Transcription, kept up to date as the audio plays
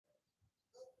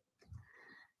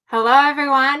Hello,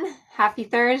 everyone. Happy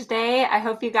Thursday. I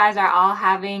hope you guys are all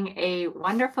having a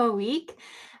wonderful week.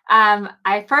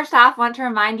 I first off want to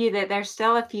remind you that there's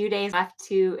still a few days left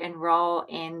to enroll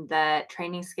in the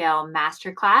Training Scale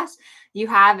Masterclass. You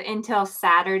have until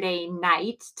Saturday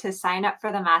night to sign up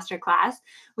for the Masterclass.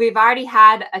 We've already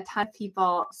had a ton of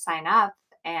people sign up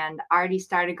and already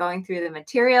started going through the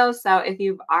materials. So if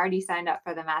you've already signed up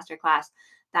for the Masterclass,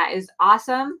 that is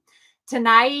awesome.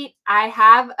 Tonight, I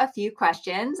have a few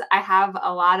questions. I have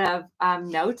a lot of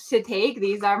notes to take.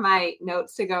 These are my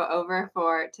notes to go over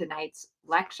for tonight's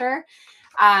lecture.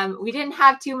 We didn't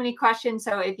have too many questions,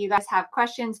 so if you guys have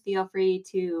questions, feel free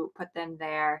to put them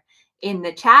there in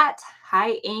the chat.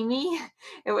 Hi, Amy.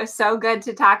 It was so good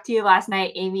to talk to you last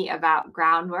night, Amy, about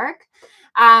groundwork.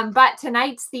 But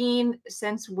tonight's theme,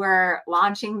 since we're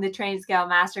launching the Training Scale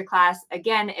Masterclass,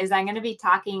 again, is I'm going to be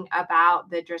talking about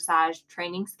the dressage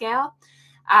training scale.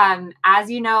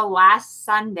 As you know, last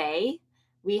Sunday,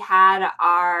 we had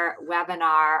our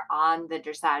webinar on the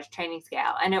dressage training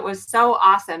scale, and it was so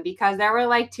awesome because there were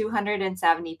like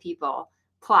 270 people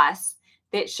plus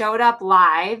that showed up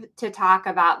live to talk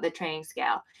about the training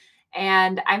scale.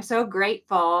 And I'm so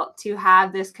grateful to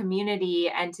have this community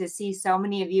and to see so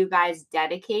many of you guys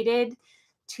dedicated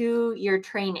to your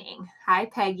training. Hi,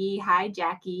 Peggy. Hi,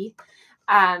 Jackie.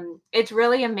 It's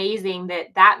really amazing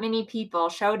that many people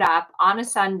showed up on a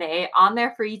Sunday on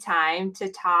their free time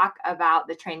to talk about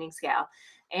the training scale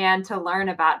and to learn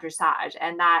about dressage.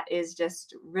 And that is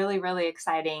just really, really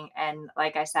exciting. And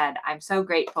like I said, I'm so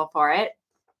grateful for it.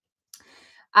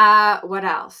 What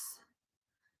else?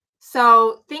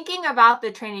 So thinking about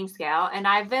the training scale, and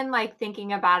I've been like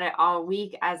thinking about it all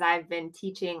week as I've been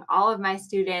teaching all of my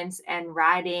students and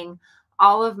riding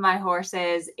all of my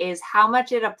horses, is how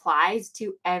much it applies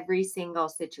to every single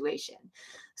situation.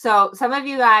 So some of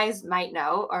you guys might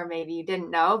know, or maybe you didn't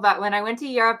know, but when I went to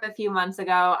Europe a few months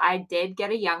ago, I did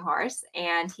get a young horse,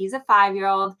 and he's a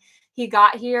 5-year-old. He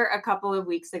got here a couple of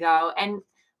weeks ago, and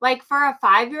like for a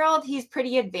 5-year-old, he's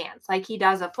pretty advanced. Like he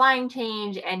does a flying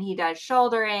change and he does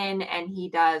shoulder in and he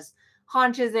does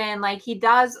haunches in, like he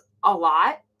does a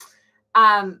lot.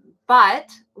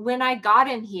 But when I got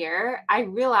in here, I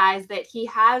realized that he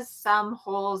has some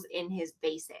holes in his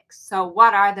basics. So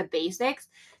what are the basics?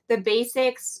 The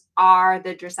basics are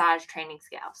the dressage training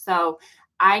scale. So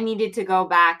I needed to go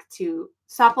back to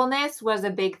suppleness was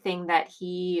a big thing that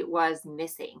he was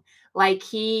missing. Like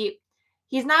he's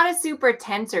not a super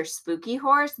tense or spooky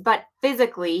horse, but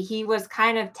physically he was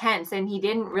kind of tense and he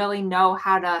didn't really know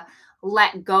how to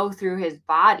let go through his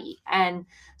body. And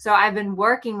so I've been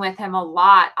working with him a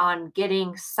lot on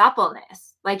getting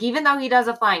suppleness. Like even though he does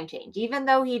a flying change, even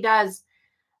though he does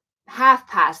half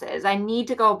passes, I need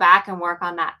to go back and work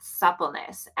on that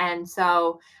suppleness. And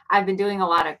so I've been doing a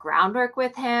lot of groundwork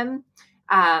with him.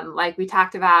 Like we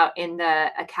talked about in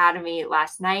the academy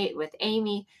last night with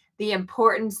Amy, the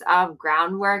importance of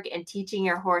groundwork and teaching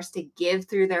your horse to give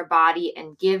through their body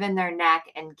and give in their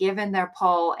neck and give in their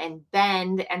poll and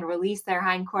bend and release their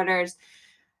hindquarters.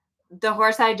 The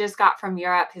horse I just got from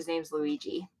Europe, his name's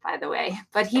Luigi, by the way,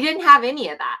 but he didn't have any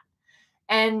of that.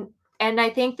 And I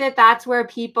think that that's where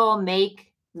people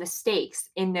make mistakes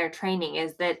in their training,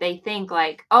 is that they think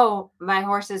like, oh, my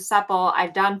horse is supple,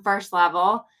 I've done first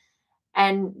level,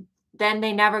 and then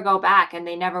they never go back and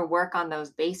they never work on those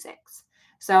basics.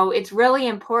 So it's really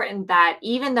important that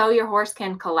even though your horse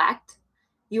can collect,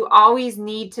 you always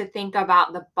need to think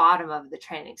about the bottom of the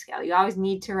training scale. You always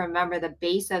need to remember the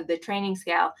base of the training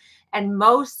scale. And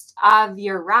most of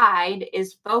your ride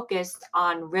is focused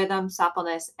on rhythm,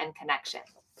 suppleness, and connection.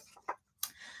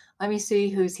 Let me see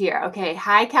who's here. Okay.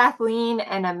 Hi, Kathleen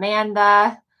and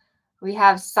Amanda. We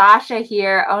have Sasha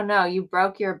here. Oh no, you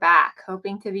broke your back.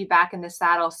 Hoping to be back in the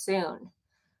saddle soon.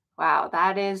 Wow,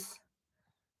 that is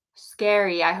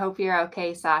scary. I hope you're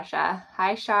okay, Sasha.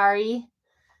 Hi, Shari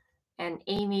and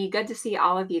Amy. Good to see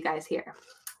all of you guys here.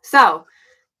 So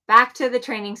back to the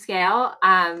training scale.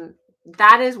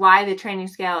 That is why the training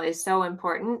scale is so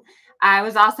important. I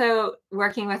was also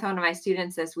working with one of my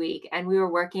students this week, and we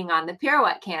were working on the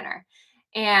pirouette canter.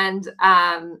 And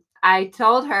I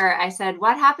told her, I said,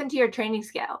 what happened to your training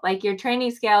scale? Like your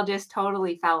training scale just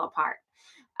totally fell apart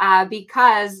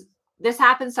because this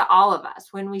happens to all of us.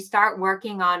 When we start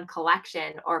working on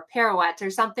collection or pirouettes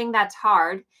or something that's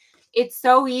hard, it's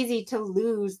so easy to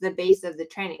lose the base of the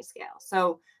training scale.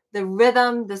 So the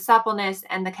rhythm, the suppleness,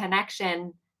 and the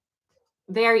connection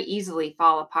very easily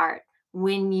fall apart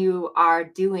when you are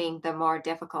doing the more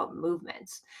difficult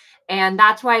movements. And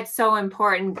that's why it's so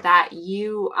important that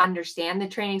you understand the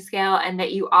training scale and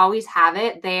that you always have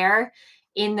it there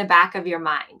in the back of your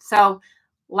mind. So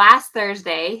last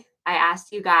Thursday, I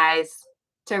asked you guys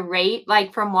to rate,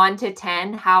 like, from 1 to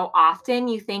 10, how often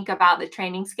you think about the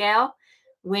training scale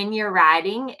when you're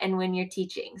riding and when you're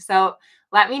teaching. So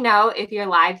let me know if you're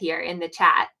live here in the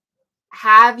chat.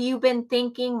 Have you been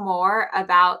thinking more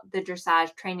about the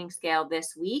dressage training scale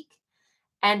this week?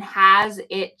 And has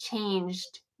it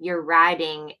changed your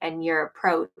riding and your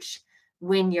approach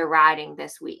when you're riding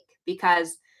this week?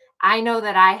 Because I know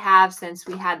that I have, since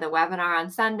we had the webinar on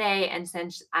Sunday, and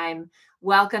since I'm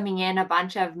welcoming in a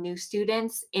bunch of new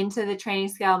students into the Training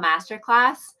Scale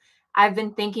Masterclass, I've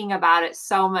been thinking about it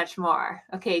so much more.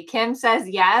 Okay, Kim says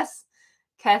yes.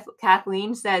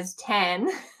 Kathleen says 10.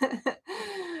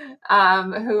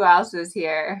 Who else is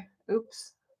here?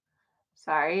 Oops.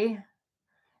 Sorry.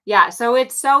 Yeah, so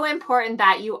it's so important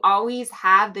that you always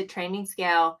have the training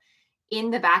scale in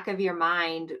the back of your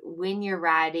mind when you're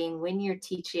riding, when you're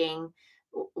teaching,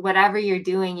 whatever you're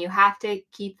doing, you have to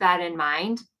keep that in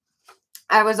mind.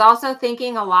 I was also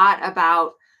thinking a lot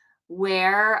about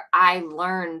where I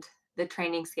learned the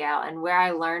training scale and where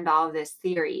I learned all of this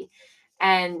theory.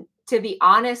 And to be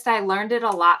honest, I learned it a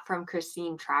lot from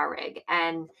Christine Traurig.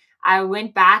 And I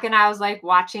went back and I was like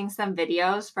watching some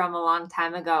videos from a long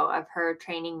time ago of her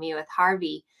training me with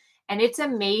Harvey. And it's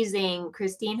amazing.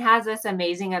 Christine has this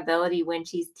amazing ability when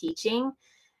she's teaching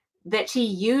that she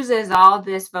uses all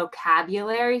this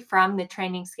vocabulary from the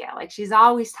training scale. Like, she's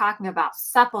always talking about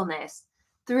suppleness,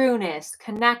 throughness,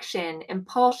 connection,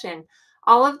 impulsion,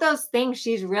 all of those things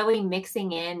she's really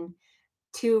mixing in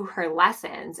to her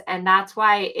lessons. And that's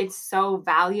why it's so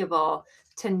valuable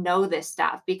to know this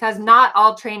stuff, because not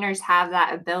all trainers have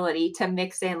that ability to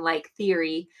mix in like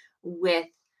theory with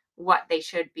what they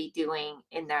should be doing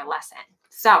in their lesson.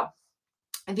 So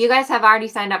if you guys have already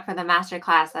signed up for the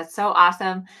masterclass, that's so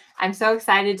awesome. I'm so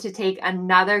excited to take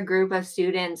another group of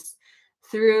students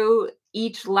through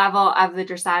each level of the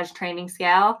dressage training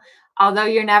scale, although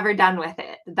you're never done with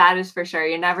it. That is for sure.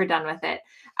 You're never done with it.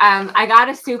 I got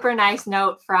a super nice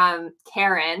note from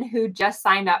Karen, who just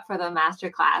signed up for the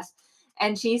masterclass.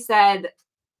 And she said,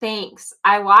 "Thanks.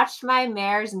 I watched my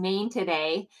mare's mane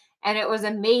today, and it was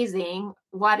amazing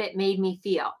what it made me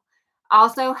feel.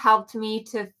 Also helped me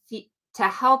to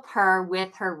help her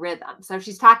with her rhythm." So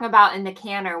she's talking about in the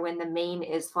canter when the mane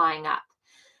is flying up.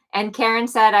 And Karen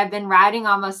said, "I've been riding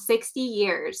almost 60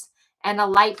 years and a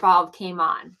light bulb came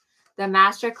on. The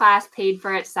masterclass paid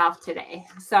for itself today."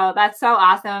 So that's so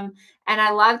awesome. And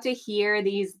I love to hear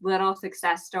these little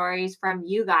success stories from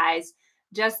you guys,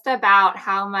 just about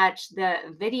how much the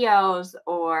videos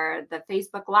or the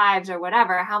Facebook Lives or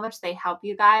whatever, how much they help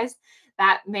you guys.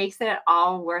 That makes it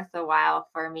all worth the while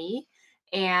for me.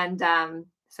 And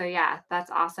so, yeah,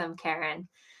 that's awesome, Karen.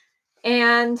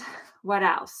 And what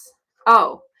else?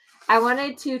 Oh, I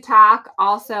wanted to talk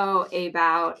also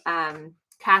about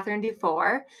Catherine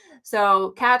Dufour.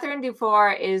 So Catherine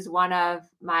Dufour is one of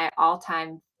my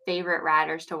all-time favorite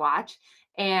riders to watch.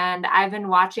 And I've been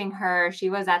watching her. She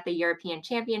was at the European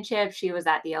Championship. She was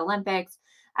at the Olympics.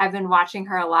 I've been watching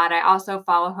her a lot. I also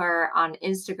follow her on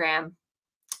Instagram.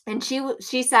 And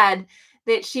she said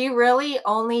that she really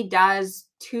only does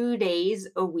 2 days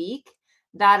a week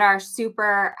that are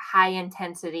super high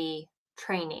intensity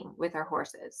training with her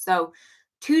horses. So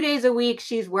 2 days a week,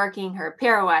 she's working her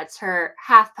pirouettes, her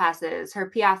half passes, her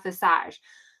piaffe passage.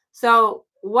 So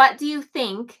what do you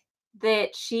think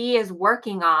that she is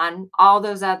working on all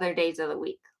those other days of the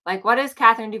week? Like, what does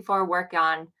Catherine Dufour work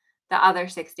on the other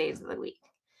 6 days of the week?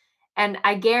 And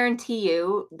I guarantee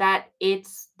you that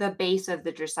it's the base of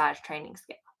the dressage training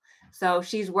scale. So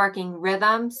she's working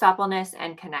rhythm, suppleness,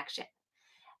 and connection.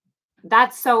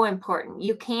 That's so important.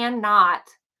 You cannot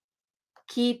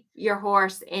keep your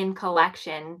horse in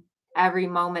collection every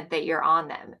moment that you're on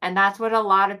them. And that's what a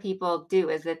lot of people do,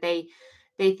 is that they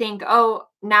think, "Oh,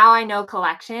 now I know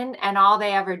collection," and all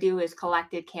they ever do is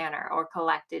collected canter or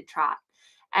collected trot.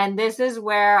 And this is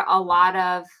where a lot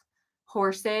of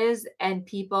horses and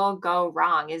people go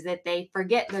wrong, is that they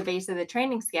forget the base of the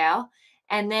training scale,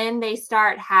 and then they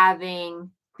start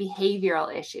having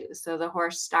behavioral issues. So the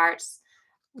horse starts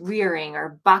rearing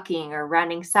or bucking or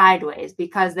running sideways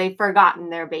because they've forgotten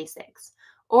their basics.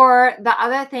 Or the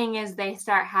other thing is they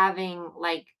start having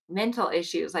like mental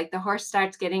issues, like the horse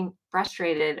starts getting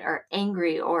frustrated or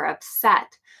angry or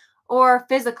upset, or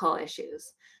physical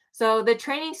issues. So the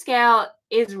training scale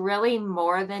is really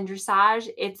more than dressage.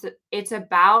 It's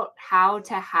about how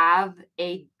to have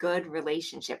a good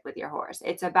relationship with your horse.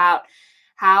 It's about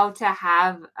how to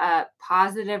have a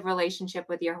positive relationship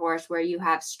with your horse, where you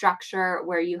have structure,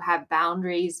 where you have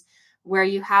boundaries, where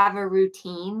you have a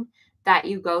routine that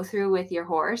you go through with your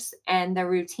horse, and the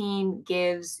routine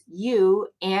gives you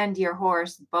and your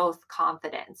horse both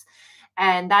confidence.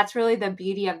 And that's really the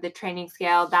beauty of the training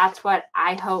scale. That's what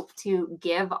I hope to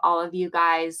give all of you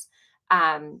guys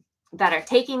that are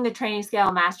taking the training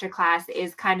scale masterclass,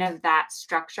 is kind of that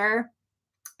structure.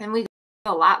 And we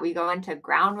go a lot. We go into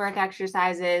groundwork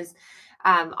exercises.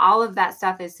 All of that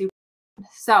stuff is super.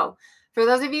 So for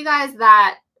those of you guys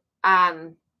that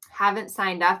haven't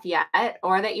signed up yet,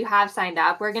 or that you have signed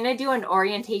up, we're going to do an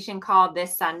orientation call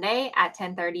this Sunday at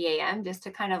 10:30 a.m. just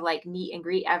to kind of like meet and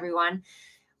greet everyone.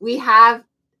 We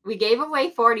gave away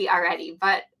 40 already,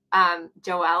 but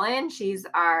Joellen, she's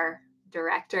our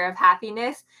director of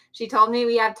happiness, she told me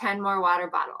we have 10 more water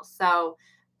bottles. So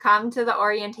come to the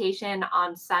orientation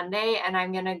on Sunday, and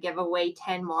I'm going to give away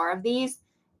 10 more of these.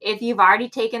 If you've already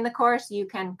taken the course, you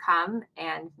can come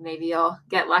and maybe you'll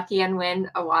get lucky and win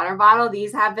a water bottle.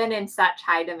 These have been in such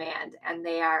high demand, and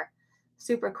they are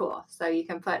super cool. So you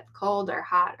can put cold or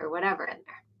hot or whatever in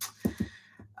there.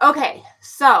 Okay,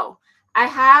 so I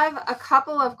have a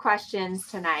couple of questions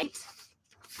tonight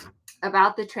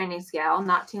about the training scale,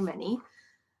 not too many.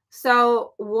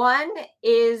 So one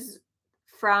is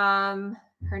from,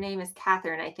 her name is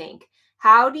Catherine, I think.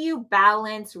 How do you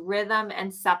balance rhythm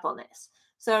and suppleness?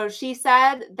 So she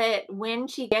said that when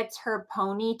she gets her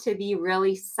pony to be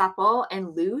really supple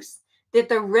and loose, that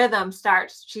the rhythm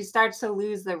she starts to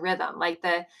lose the rhythm, like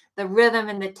the rhythm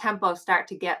and the tempo start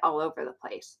to get all over the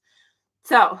place.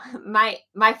 So my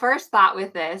first thought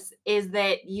with this is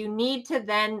that you need to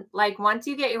then, like, once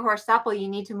you get your horse supple, you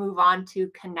need to move on to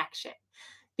connection,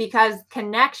 because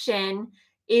connection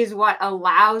is what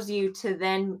allows you to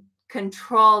then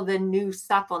control the new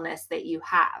suppleness that you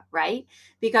have, right?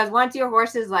 Because once your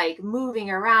horse is like moving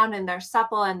around and they're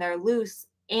supple and they're loose,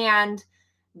 and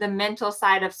the mental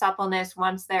side of suppleness,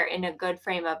 once they're in a good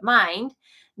frame of mind,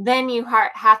 then you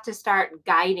have to start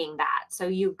guiding that. So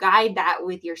you guide that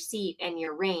with your seat and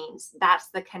your reins. That's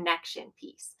the connection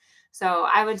piece. So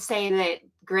I would say that,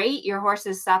 great, your horse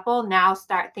is supple. Now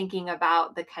start thinking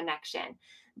about the connection.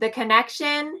 The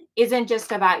connection isn't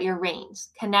just about your reins.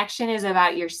 Connection is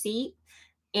about your seat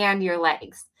and your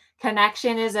legs.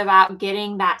 Connection is about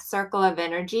getting that circle of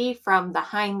energy from the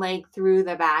hind leg through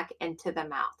the back into the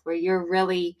mouth, where you're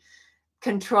really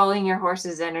controlling your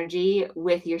horse's energy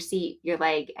with your seat, your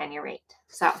leg, and your rein.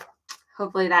 So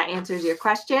hopefully that answers your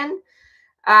question.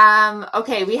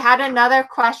 Okay, we had another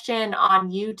question on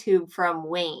YouTube from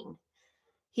Wayne.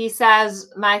 He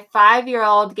says, my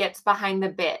 5-year-old gets behind the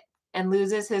bit and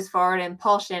loses his forward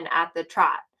impulsion at the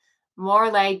trot. More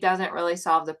leg doesn't really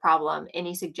solve the problem.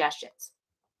 Any suggestions?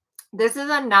 This is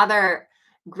another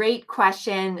great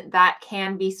question that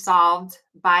can be solved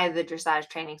by the dressage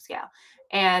training scale.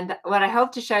 And what I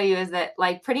hope to show you is that,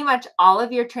 like, pretty much all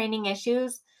of your training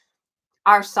issues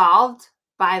are solved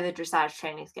by the dressage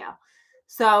training scale.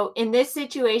 So in this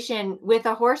situation, with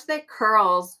a horse that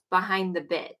curls behind the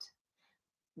bit,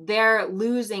 they're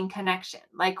losing connection.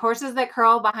 Like horses that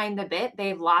curl behind the bit,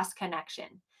 they've lost connection.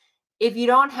 If you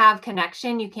don't have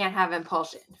connection, you can't have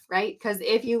impulsion, right? Because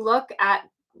if you look at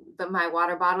my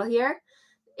water bottle here,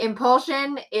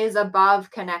 impulsion is above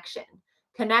connection.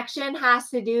 Connection has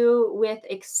to do with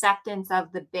acceptance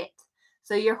of the bit.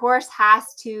 So your horse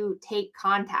has to take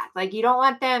contact. Like, you don't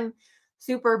want them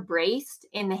super braced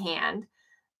in the hand,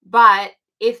 but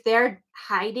if they're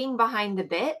hiding behind the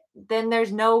bit, then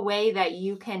there's no way that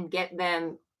you can get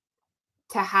them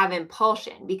to have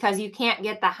impulsion, because you can't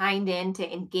get the hind end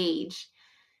to engage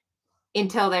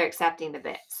until they're accepting the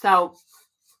bit. So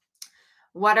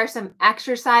what are some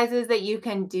exercises that you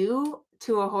can do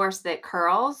to a horse that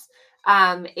curls?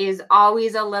 Is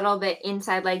always a little bit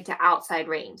inside leg to outside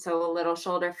rein. So a little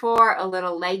shoulder fore, a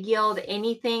little leg yield,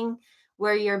 anything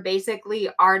where you're basically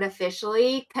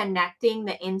artificially connecting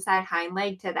the inside hind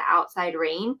leg to the outside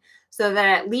rein, so that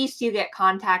at least you get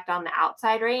contact on the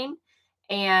outside rein,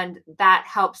 and that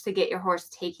helps to get your horse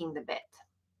taking the bit.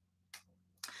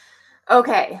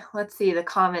 Okay, let's see the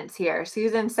comments here.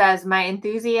 Susan says, my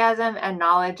enthusiasm and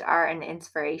knowledge are an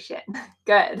inspiration.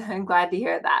 Good. I'm glad to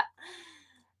hear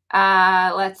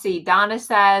that. Let's see. Donna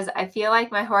says, I feel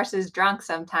like my horse is drunk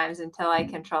sometimes until I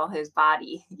control his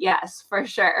body. Yes, for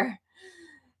sure.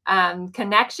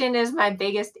 Connection is my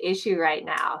biggest issue right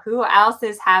now. Who else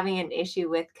is having an issue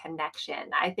with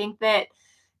connection? I think that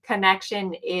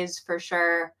connection is for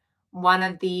sure one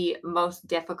of the most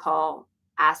difficult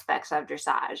aspects of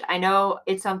dressage. I know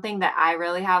it's something that I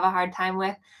really have a hard time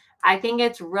with. I think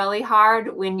it's really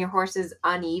hard when your horse is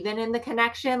uneven in the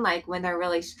connection, like when they're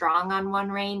really strong on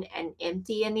one rein and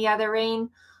empty in the other rein,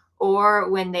 or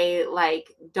when they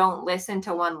like don't listen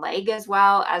to one leg as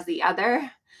well as the other.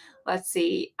 Let's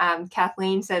see.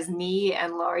 Kathleen says me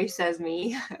and Lori says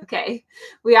me. Okay.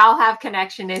 We all have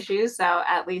connection issues. So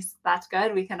at least that's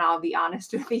good. We can all be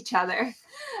honest with each other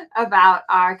about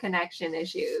our connection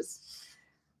issues.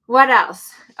 What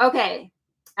else? Okay.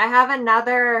 I have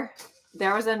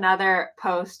there was another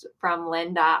post from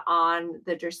Linda on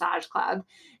the Dressage Club.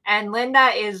 And Linda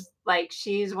is like,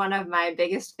 she's one of my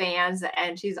biggest fans,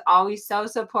 and she's always so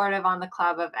supportive on the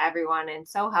club of everyone and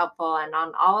so helpful and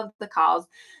on all of the calls.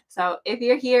 So if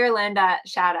you're here, Linda,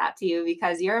 shout out to you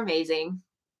because you're amazing.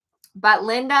 But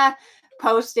Linda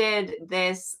posted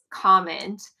this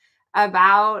comment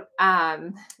about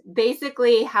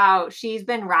basically how she's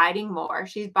been riding more.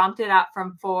 She's bumped it up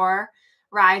from 4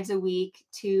 rides a week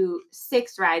to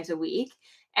 6 rides a week.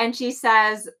 And she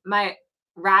says, my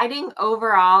riding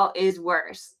overall is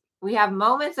worse. We have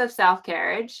moments of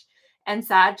self-carriage and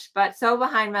such, but so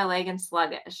behind my leg and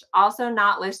sluggish. Also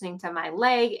not listening to my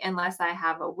leg unless I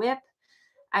have a whip.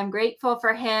 I'm grateful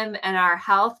for him and our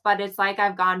health, but it's like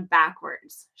I've gone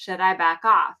backwards. Should I back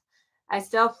off? I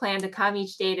still plan to come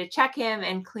each day to check him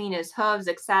and clean his hooves,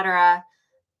 etc.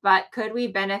 But could we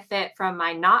benefit from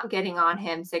my not getting on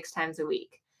him 6 times a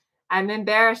week? I'm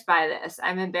embarrassed by this.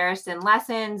 I'm embarrassed in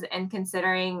lessons and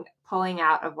considering pulling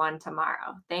out of one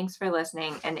tomorrow. Thanks for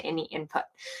listening and any input.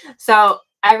 So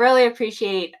I really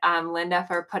appreciate Linda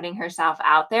for putting herself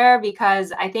out there,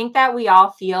 because I think that we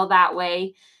all feel that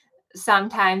way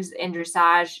sometimes in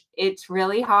dressage. It's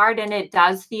really hard, and it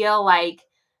does feel like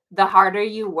the harder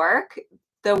you work,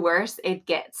 the worse it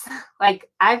gets. Like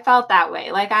I felt that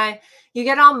way. Like you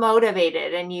get all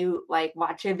motivated and you like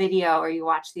watch a video or you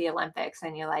watch the Olympics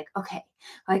and you're like, okay,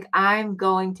 like I'm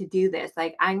going to do this.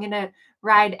 Like I'm going to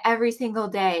ride every single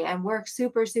day and work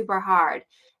super, super hard.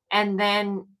 And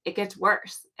then it gets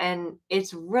worse and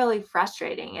it's really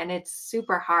frustrating and it's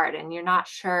super hard and you're not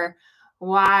sure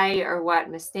why or what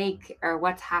mistake or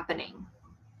what's happening.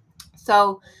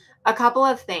 So a couple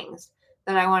of things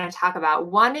that I want to talk about.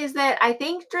 One is that I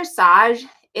think dressage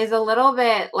is a little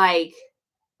bit like,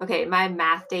 okay, my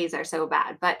math days are so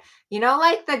bad, but you know,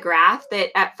 like the graph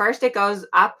that at first it goes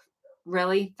up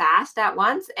really fast at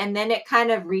once and then it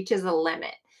kind of reaches a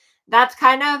limit. That's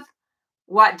kind of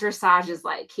what dressage is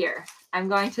like. Here, I'm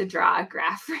going to draw a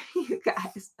graph for you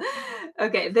guys.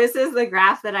 Okay, this is the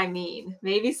graph that I mean.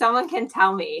 Maybe someone can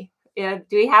tell me. Do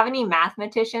we have any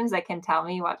mathematicians that can tell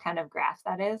me what kind of graph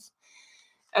that is?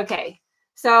 Okay,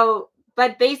 so,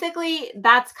 but basically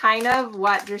that's kind of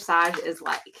what dressage is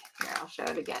like. Here, I'll show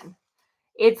it again.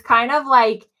 It's kind of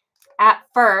like at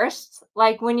first,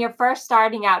 like when you're first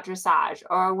starting out dressage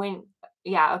or when,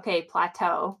 yeah, okay,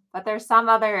 plateau, but there's some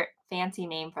other fancy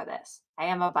name for this. I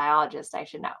am a biologist, I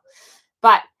should know.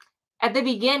 But at the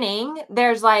beginning,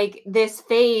 there's like this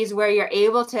phase where you're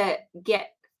able to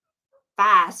get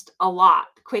fast a lot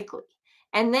quickly.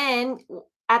 And then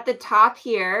at the top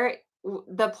here,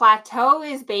 the plateau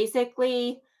is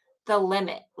basically the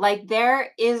limit. Like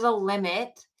there is a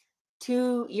limit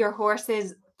to your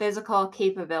horse's physical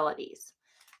capabilities.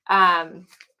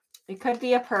 It could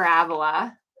be a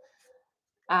parabola.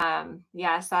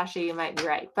 Yeah, Sasha, you might be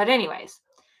right. But anyways,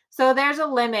 so there's a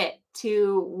limit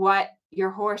to what your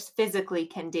horse physically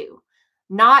can do.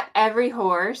 Not every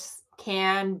horse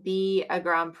can be a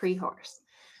Grand Prix horse.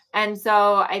 And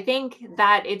so I think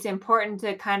that it's important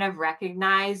to kind of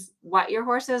recognize what your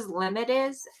horse's limit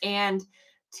is and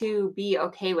to be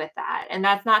okay with that. And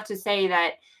that's not to say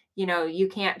that, you know, you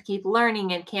can't keep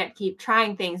learning and can't keep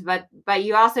trying things, but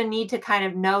you also need to kind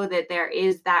of know that there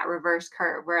is that reverse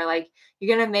curve where like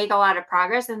you're going to make a lot of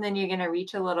progress and then you're going to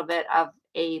reach a little bit of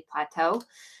a plateau,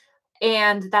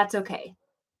 and that's okay.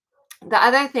 The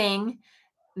other thing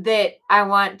that I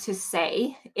want to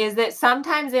say is that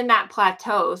sometimes in that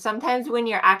plateau, sometimes when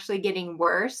you're actually getting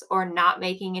worse or not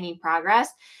making any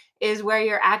progress is where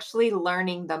you're actually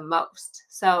learning the most.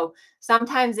 So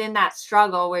sometimes in that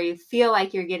struggle where you feel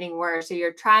like you're getting worse or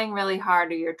you're trying really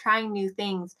hard or you're trying new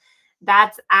things,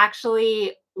 that's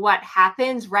actually what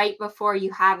happens right before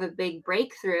you have a big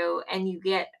breakthrough and you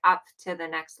get up to the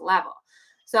next level.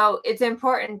 So it's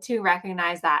important to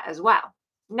recognize that as well.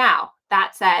 Now,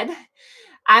 that said,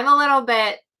 I'm a little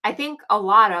bit, I think a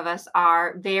lot of us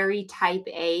are very type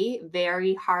A,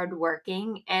 very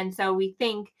hardworking. And so we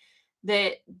think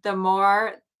that the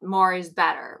more is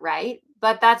better, right?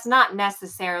 But that's not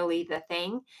necessarily the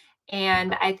thing.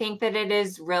 And I think that it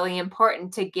is really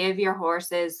important to give your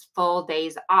horses full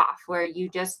days off where you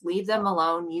just leave them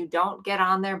alone. You don't get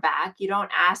on their back. You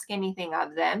don't ask anything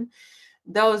of them.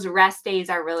 Those rest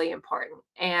days are really important.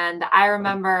 And I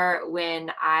remember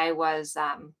when I was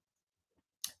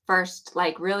first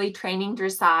like really training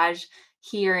dressage,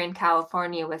 here in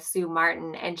California with Sue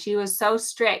Martin, and she was so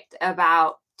strict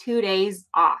about 2 days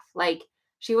off. Like,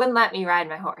 she wouldn't let me ride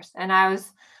my horse. And I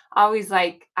was always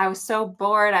like, I was so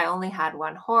bored. I only had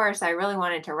one horse. I really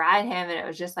wanted to ride him. And it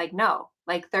was just like, no,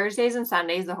 like Thursdays and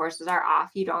Sundays, the horses are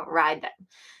off. You don't ride them,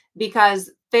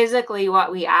 because physically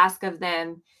what we ask of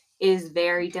them is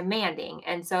very demanding.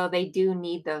 And so they do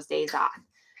need those days off.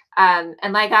 And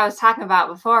like I was talking about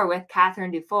before with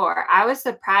Catherine Dufour, I was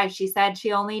surprised. She said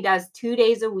she only does 2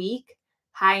 days a week,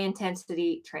 high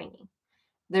intensity training.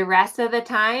 The rest of the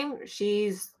time,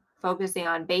 she's focusing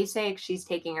on basics. She's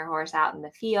taking her horse out in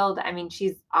the field. I mean,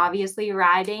 she's obviously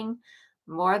riding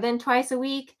more than twice a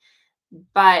week,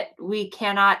 but we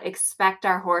cannot expect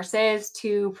our horses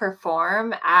to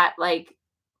perform at like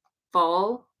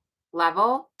full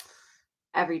level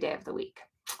every day of the week.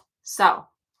 So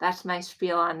that's my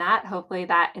spiel on that. Hopefully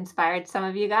that inspired some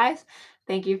of you guys.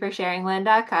 Thank you for sharing,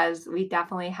 Linda, because we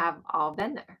definitely have all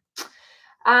been there.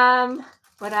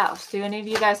 What else? Do any of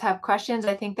you guys have questions?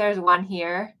 I think there's one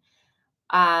here.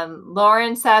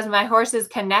 Lauren says, my horse is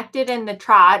connected in the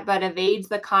trot, but evades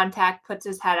the contact, puts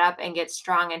his head up, and gets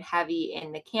strong and heavy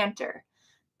in the canter.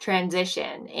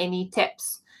 Transition. Any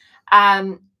tips?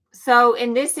 So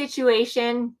in this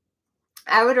situation,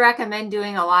 I would recommend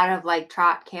doing a lot of like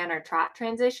trot, canter, trot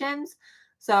transitions.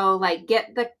 So like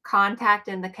get the contact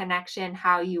and the connection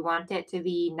how you want it to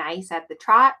be nice at the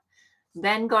trot,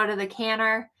 then go to the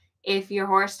canter. If your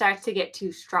horse starts to get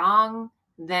too strong,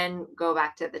 then go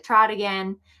back to the trot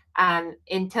again,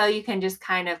 until you can just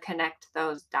kind of connect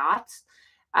those dots.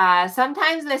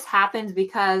 Sometimes this happens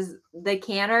because the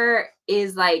canter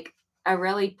is like a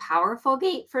really powerful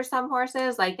gait for some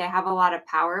horses. Like they have a lot of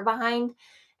power behind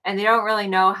and they don't really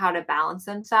know how to balance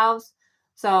themselves.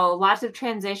 So lots of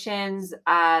transitions.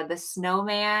 The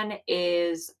snowman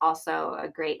is also a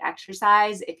great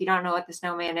exercise. If you don't know what the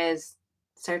snowman is,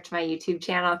 search my YouTube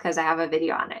channel because I have a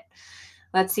video on it.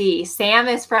 Let's see. Sam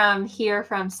is from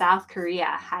South Korea.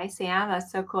 Hi, Sam.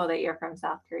 That's so cool that you're from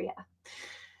South Korea.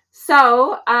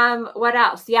 So what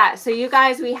else? Yeah. So you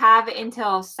guys, we have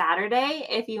until Saturday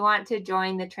if you want to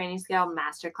join the Training Scale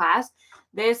Masterclass.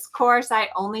 This course, I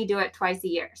only do it twice a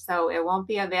year. So it won't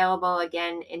be available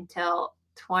again until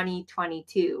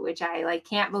 2022, which I like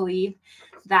can't believe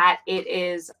that it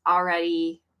is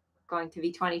already going to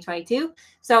be 2022.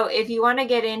 So if you want to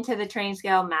get into the Training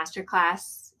Scale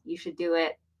Masterclass, you should do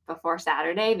it before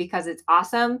Saturday because it's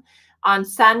awesome. On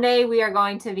Sunday, we are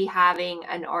going to be having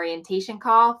an orientation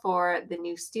call for the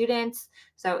new students.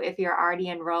 So if you're already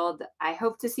enrolled, I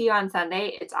hope to see you on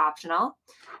Sunday. It's optional.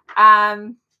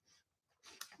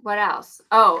 What else?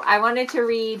 Oh, I wanted to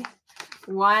read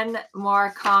one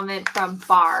more comment from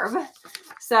Barb.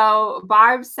 So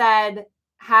Barb said,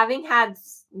 having had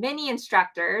many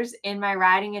instructors in my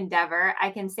riding endeavor, I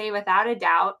can say without a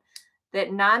doubt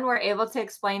that none were able to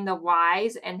explain the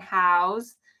whys and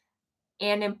hows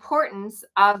and importance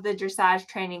of the dressage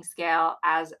training scale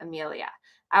as Amelia.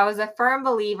 I was a firm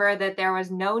believer that there was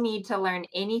no need to learn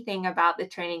anything about the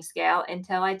training scale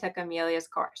until I took Amelia's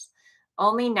course.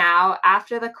 Only now,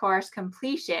 after the course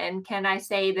completion, can I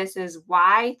say this is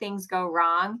why things go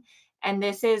wrong and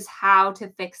this is how to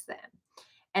fix them.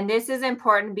 And this is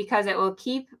important because it will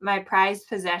keep my prized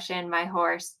possession, my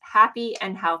horse, happy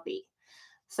and healthy.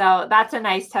 So that's a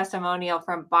nice testimonial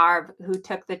from Barb, who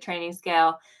took the Training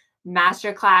Scale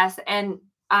Masterclass. And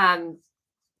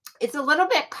it's a little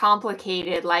bit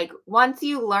complicated. Like once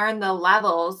you learn the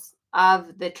levels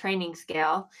of the training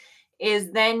scale,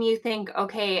 is then you think,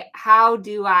 okay, how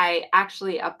do I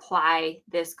actually apply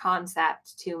this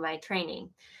concept to my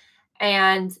training?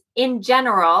 And in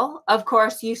general, of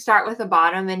course, you start with the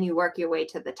bottom and you work your way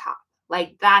to the top.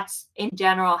 Like that's in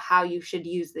general how you should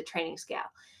use the training scale.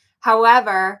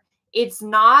 However, it's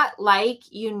not like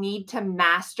you need to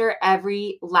master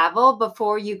every level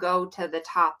before you go to the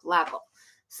top level.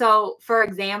 So, for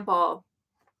example,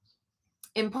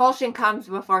 impulsion comes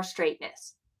before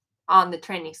straightness on the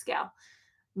training scale.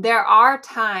 There are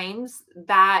times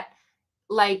that,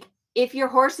 like, if your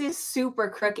horse is super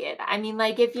crooked, I mean,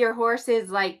 like if your horse is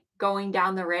like going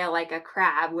down the rail like a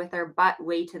crab with her butt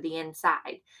way to the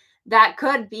inside, that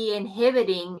could be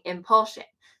inhibiting impulsion.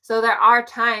 So there are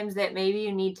times that maybe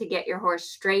you need to get your horse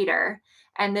straighter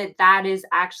and that is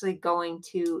actually going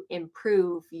to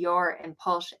improve your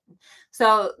impulsion.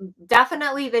 So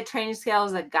definitely the training scale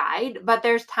is a guide, but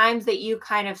there's times that you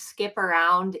kind of skip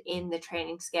around in the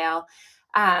training scale.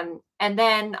 And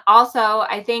then also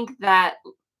I think that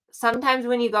sometimes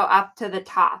when you go up to the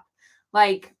top,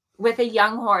 like with a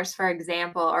young horse, for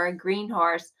example, or a green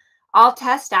horse, I'll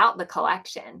test out the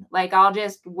collection. Like I'll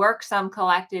just work some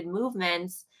collected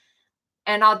movements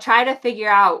and I'll try to figure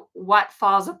out what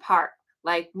falls apart.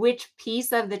 Like, which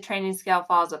piece of the training scale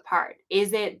falls apart?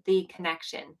 Is it the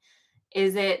connection?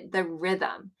 Is it the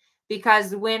rhythm?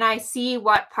 Because when I see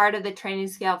what part of the training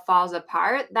scale falls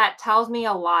apart, that tells me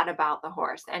a lot about the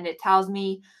horse, and it tells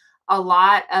me a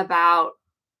lot about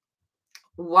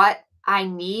what I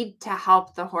need to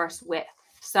help the horse with.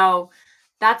 So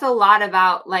that's a lot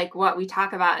about like what we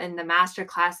talk about in the master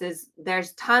classes.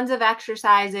 There's tons of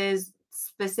exercises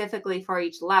specifically for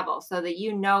each level so that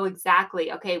you know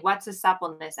exactly, okay, what's a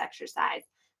suppleness exercise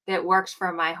that works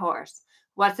for my horse?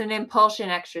 What's an impulsion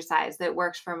exercise that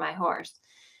works for my horse?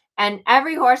 And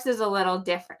every horse is a little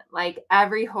different. Like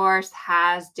every horse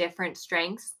has different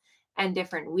strengths and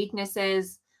different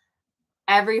weaknesses.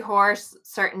 Every horse,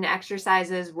 certain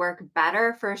exercises work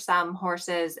better for some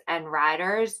horses and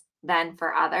riders than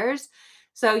for others.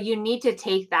 So you need to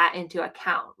take that into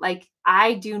account. Like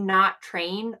I do not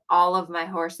train all of my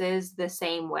horses the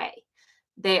same way.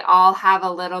 They all have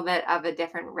a little bit of a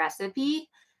different recipe.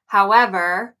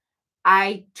 However,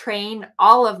 I train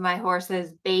all of my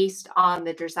horses based on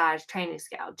the dressage training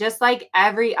scale, just like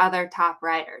every other top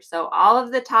rider. So all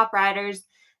of the top riders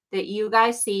that you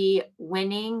guys see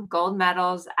winning gold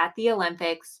medals at the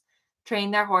Olympics train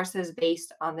their horses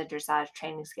based on the dressage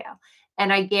training scale.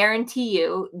 And I guarantee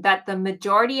you that the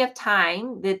majority of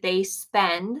time that they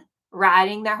spend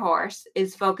riding their horse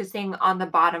is focusing on the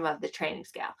bottom of the training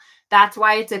scale. That's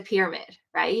why it's a pyramid,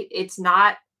 right? It's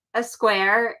not a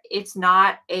square. It's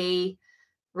not a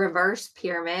reverse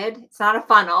pyramid. It's not a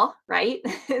funnel, right?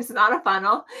 It's not a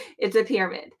funnel. It's a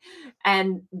pyramid.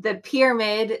 And the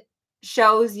pyramid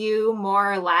shows you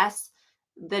more or less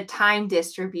the time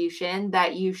distribution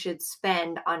that you should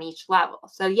spend on each level.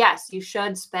 So yes, you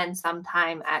should spend some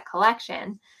time at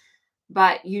collection,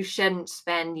 but you shouldn't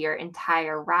spend your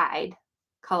entire ride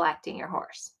collecting your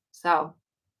horse. So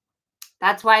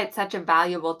that's why it's such a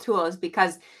valuable tool, is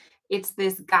because it's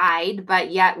this guide,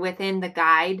 but yet within the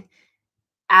guide,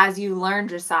 as you learn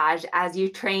dressage, as you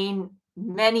train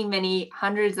many, many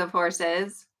hundreds of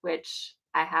horses, which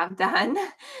I have done,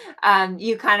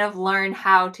 you kind of learn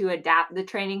how to adapt the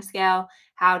training scale,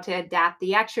 how to adapt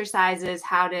the exercises,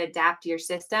 how to adapt your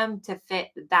system to fit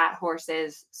that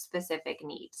horse's specific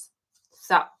needs.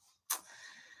 So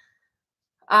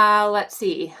let's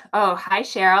see. Oh, hi,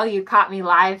 Cheryl. You caught me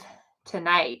live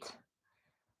tonight.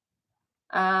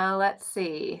 Let's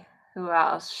see. Who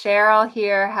else? Cheryl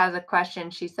here has a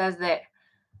question. She says that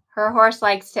her horse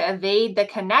likes to evade the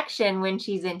connection when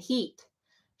she's in heat.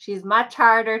 She's much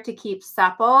harder to keep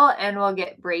supple and will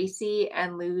get bracy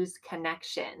and lose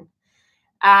connection.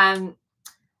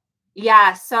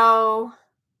 Yeah, so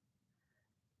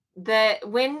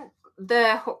when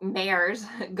the mares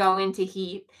go into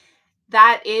heat,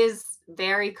 that is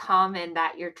very common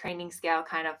that your training scale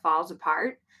kind of falls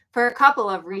apart for a couple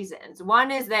of reasons.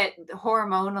 One is that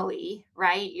hormonally,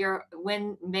 right?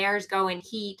 When mares go in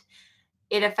heat,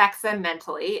 it affects them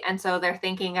mentally. And so they're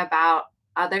thinking about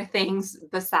other things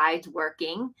besides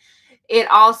working. It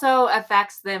also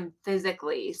affects them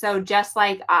physically. So just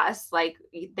like us, like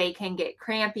they can get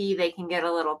crampy, they can get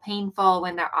a little painful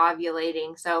when they're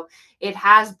ovulating. So it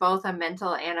has both a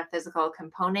mental and a physical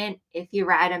component if you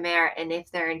ride a mare and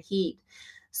if they're in heat.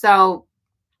 So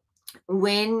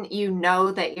when you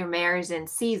know that your mare is in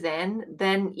season,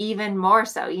 then even more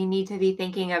so, you need to be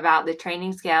thinking about the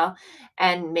training scale.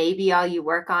 And maybe all you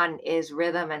work on is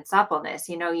rhythm and suppleness.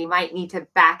 You might need to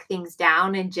back things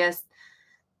down and just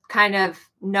kind of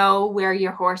know where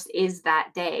your horse is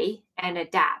that day and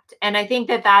adapt. And I think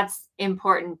that that's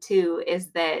important too,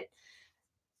 is that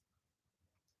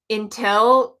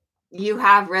until you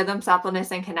have rhythm,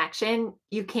 suppleness, and connection,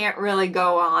 you can't really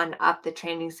go on up the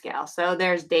training scale. So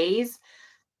there's days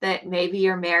that maybe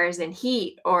your mare is in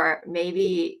heat, or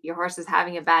maybe your horse is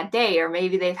having a bad day, or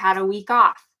maybe they've had a week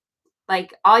off.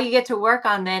 Like all you get to work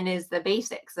on then is the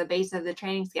basics, the base of the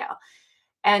training scale.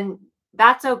 And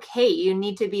that's okay. You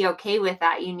need to be okay with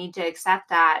that. You need to accept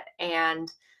that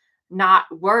and not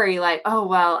worry like, oh,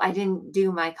 well, I didn't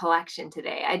do my collection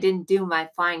today. I didn't do my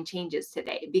flying changes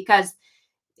today. Because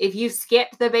if you skip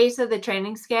the base of the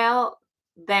training scale,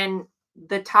 then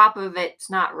the top of it's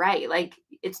not right. Like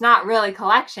it's not really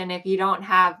collection if you don't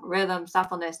have rhythm,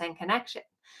 suppleness, and connection.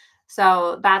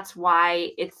 So that's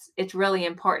why it's really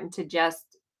important to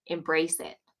just embrace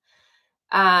it.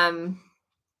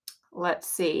 Let's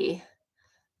see.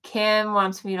 Kim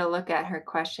wants me to look at her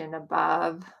question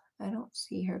above. I don't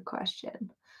see her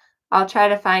question. I'll try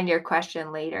to find your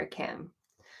question later, Kim.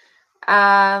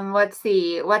 Let's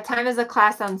see. What time is the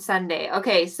class on Sunday?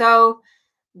 Okay, so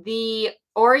the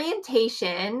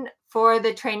orientation for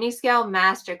the training scale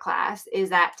masterclass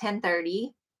is at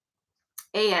 10:30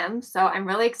 a.m. So I'm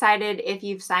really excited if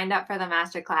you've signed up for the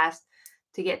masterclass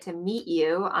to get to meet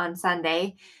you on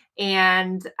Sunday.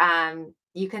 And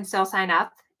you can still sign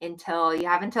up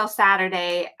until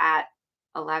Saturday at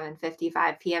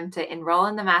 11:55 p.m. to enroll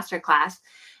in the masterclass.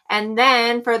 And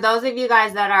then for those of you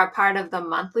guys that are part of the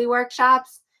monthly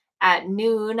workshops, at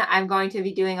noon, I'm going to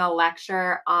be doing a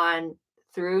lecture on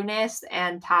throughness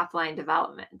and top line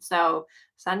development. So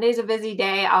Sunday's a busy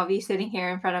day. I'll be sitting here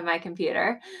in front of my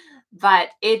computer, but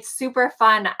it's super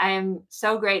fun. I'm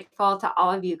so grateful to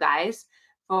all of you guys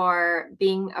for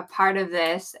being a part of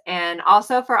this and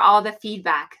also for all the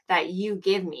feedback that you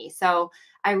give me. So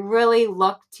I really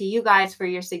look to you guys for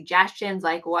your suggestions,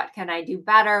 like what can I do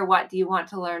better? What do you want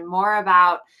to learn more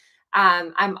about?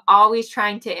 I'm always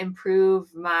trying to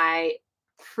improve my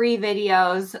free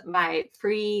videos, my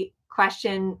free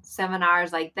question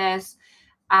seminars like this.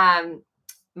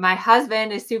 My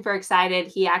husband is super excited.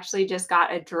 He actually just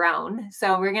got a drone.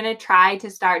 So we're going to try to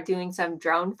start doing some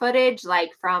drone footage, like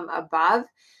from above,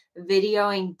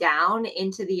 videoing down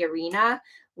into the arena,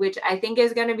 which I think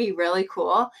is going to be really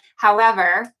cool.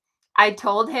 However, I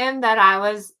told him that I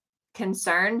was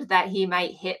concerned that he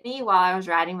might hit me while I was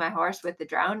riding my horse with the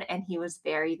drone, and he was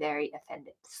very, very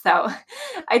offended. So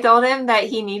I told him that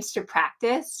he needs to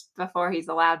practice before he's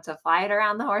allowed to fly it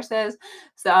around the horses.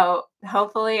 So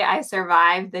hopefully I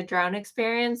survive the drone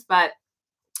experience, but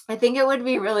I think it would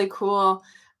be really cool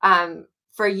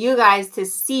for you guys to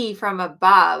see from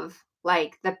above,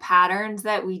 like the patterns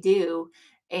that we do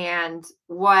and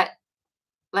what,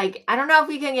 like, I don't know if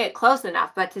we can get close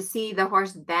enough, but to see the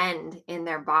horse bend in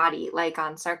their body, like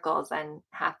on circles and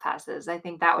half passes, I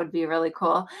think that would be really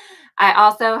cool. I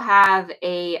also have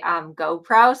a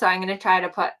GoPro, so I'm going to try to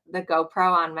put the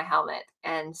GoPro on my helmet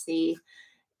and see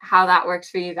how that works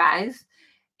for you guys.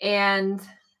 And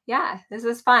yeah, this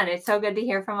is fun. It's so good to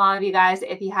hear from all of you guys.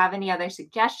 If you have any other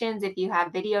suggestions, if you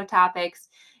have video topics,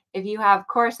 if you have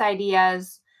course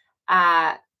ideas,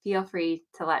 feel free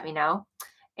to let me know.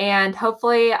 And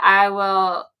hopefully I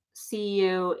will see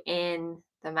you in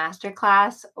the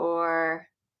masterclass or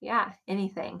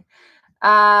anything.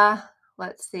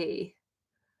 Let's see.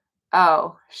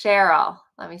 Oh, Cheryl,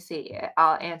 let me see.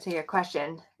 I'll answer your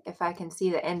question if I can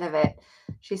see the end of it.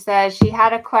 She says she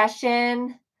had a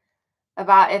question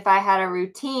about if I had a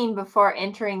routine before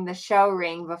entering the show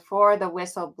ring before the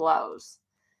whistle blows.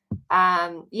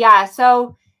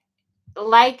 So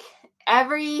like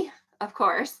of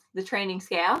course, the training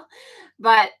scale,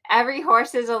 but every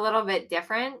horse is a little bit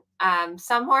different.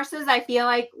 Some horses, I feel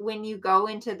like when you go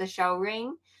into the show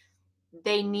ring,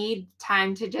 they need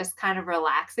time to just kind of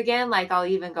relax again. Like I'll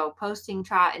even go posting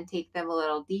trot and take them a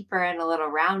little deeper and a little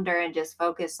rounder and just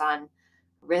focus on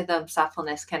rhythm,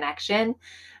 suppleness, connection.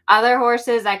 Other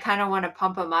horses, I kind of want to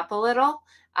pump them up a little.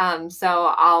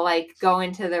 So I'll like go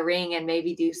into the ring and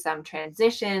maybe do some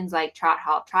transitions like trot,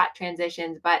 halt, trot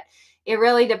transitions, but it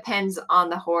really depends on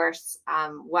the horse,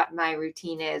 what my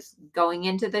routine is going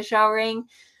into the show ring.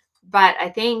 But I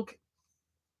think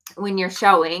when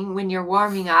you're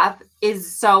warming up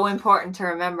is so important to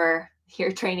remember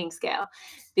your training scale,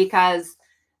 because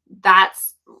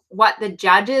that's what the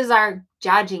judges are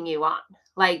judging you on.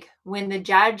 Like when the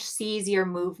judge sees your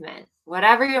movement,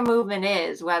 whatever your movement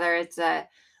is, whether it's a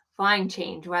flying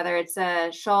change, whether it's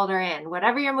a shoulder in,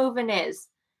 whatever your movement is,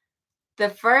 the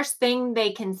first thing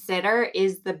they consider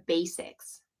is the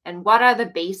basics. And what are the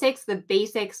basics? The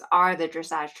basics are the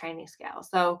dressage training scale.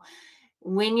 So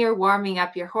when you're warming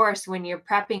up your horse, when you're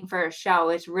prepping for a show,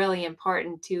 it's really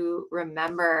important to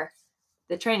remember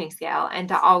the training scale and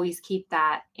to always keep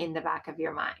that in the back of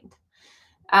your mind.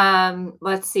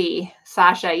 Let's see,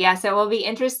 Sasha. Yes, it will be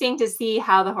interesting to see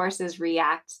how the horses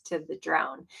react to the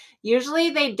drone.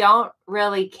 Usually they don't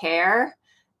really care,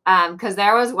 because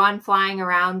there was one flying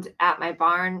around at my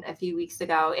barn a few weeks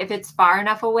ago. If it's far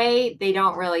enough away, they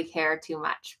don't really care too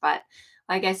much. But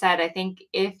like I said, I think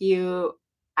if you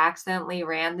accidentally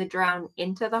ran the drone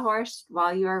into the horse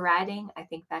while you were riding, I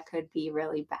think that could be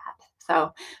really bad.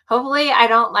 So hopefully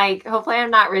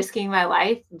I'm not risking my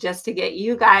life just to get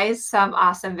you guys some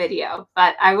awesome video,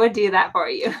 but I would do that for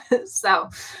you. So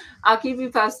I'll keep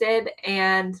you posted.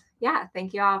 And yeah,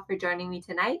 thank you all for joining me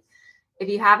tonight. If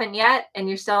you haven't yet and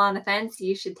you're still on the fence,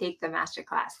 you should take the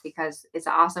masterclass because it's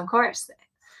an awesome course.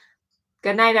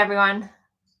 Good night, everyone.